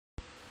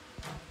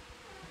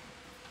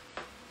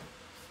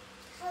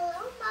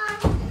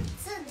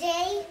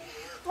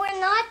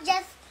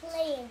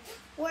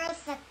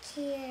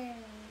Secure.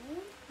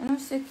 Anong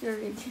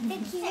security?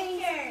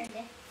 Secured.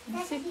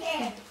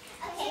 Secured.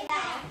 Okay,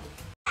 bye.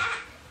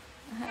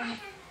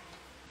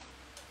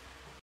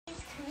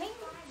 He's coming.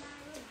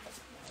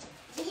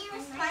 Be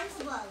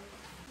responsible.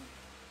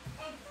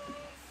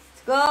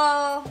 Let's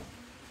go!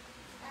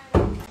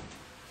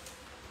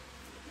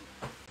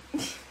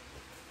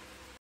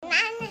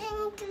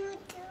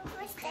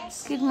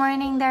 Good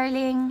morning,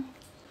 darling.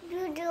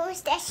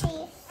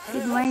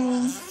 Good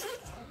morning.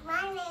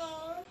 Morning.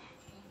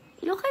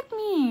 Look at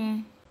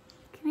me.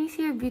 Can I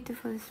see your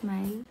beautiful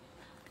smile?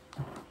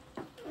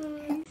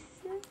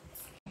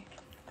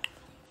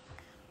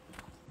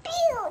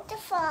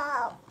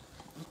 Beautiful.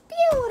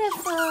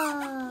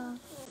 Beautiful.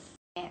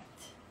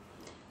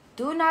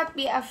 Do not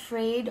be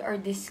afraid or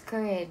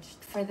discouraged,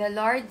 for the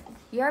Lord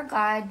your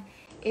God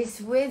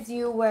is with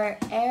you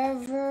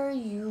wherever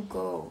you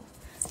go.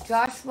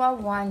 Joshua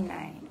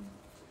 1:9.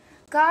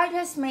 God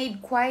has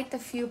made quite a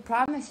few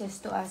promises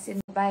to us in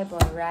the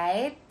Bible,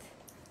 right?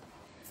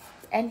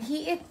 And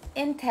He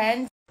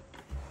intends.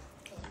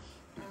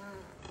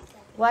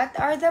 What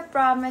are the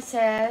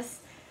promises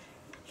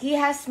He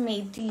has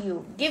made to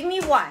you? Give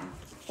me one.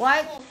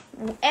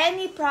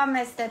 Any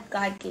promise that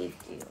God gave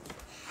to you.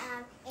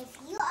 If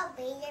you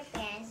obey your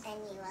parents, then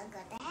you will go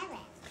to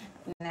heaven.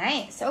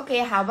 Nice. Okay,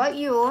 how about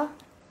you?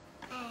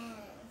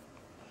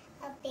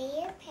 Obey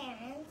your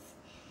parents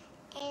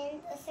and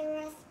also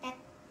respect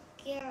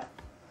your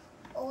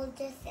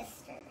older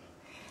sister.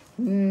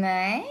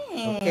 Nice.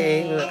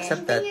 Okay, we'll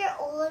accept that. And even your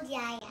old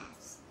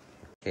yayas.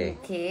 Okay.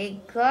 Okay,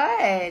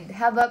 good.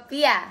 How about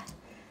Pia?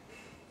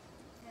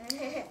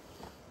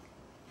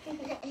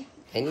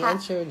 Any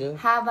answer, do?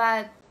 How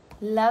about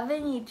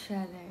loving each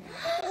other?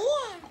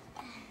 Yeah.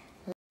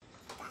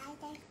 God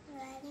is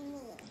with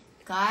me.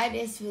 God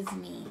is with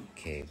me.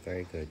 Okay,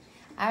 very good.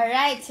 All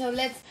right, so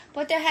let's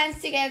put our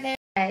hands together.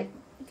 Right.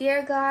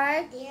 Dear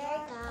God,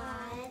 Dear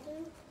God,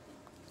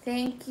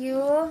 thank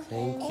you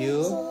Thank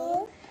you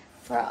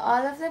for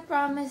all of the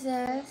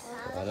promises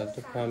for all of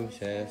the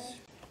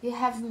promises you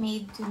have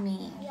made to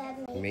me. you have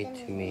you made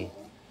to me.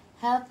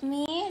 Help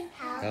me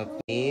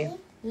Help me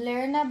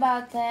learn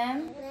about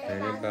them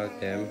learn about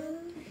them,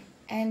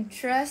 and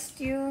trust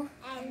you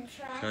and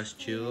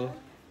trust you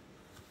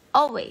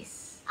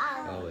always.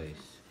 always.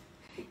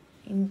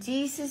 In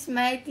Jesus'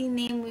 mighty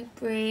name we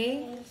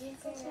pray. In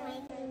Jesus'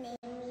 mighty name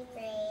we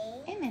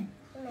pray. Amen.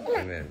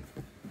 Amen.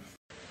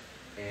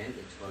 And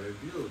it's color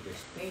blue.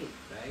 There's paint,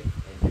 right?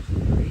 And there's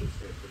an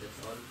eraser. So that's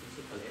all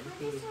physical.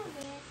 Everything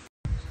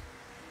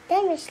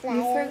is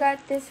You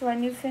forgot this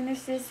one. You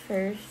finish this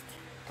first.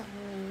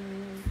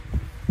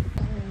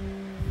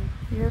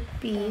 Your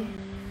P.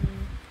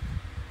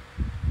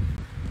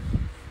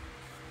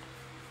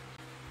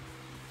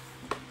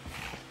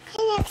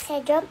 And next I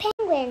draw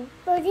penguin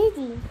for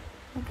Didi.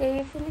 Okay,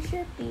 you finish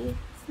your P.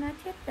 It's not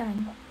yet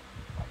done.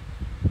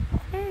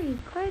 Very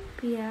good,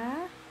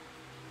 Pia.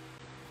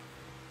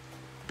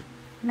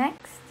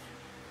 Next.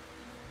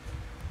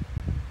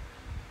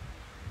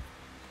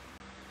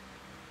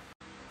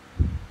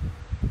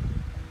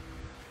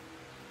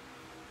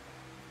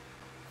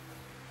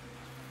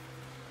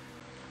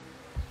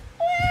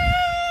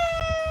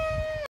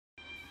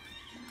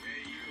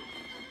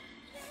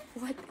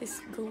 What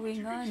is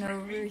going on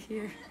over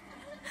here?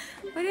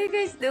 What are you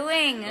guys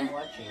doing?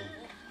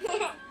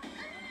 watching.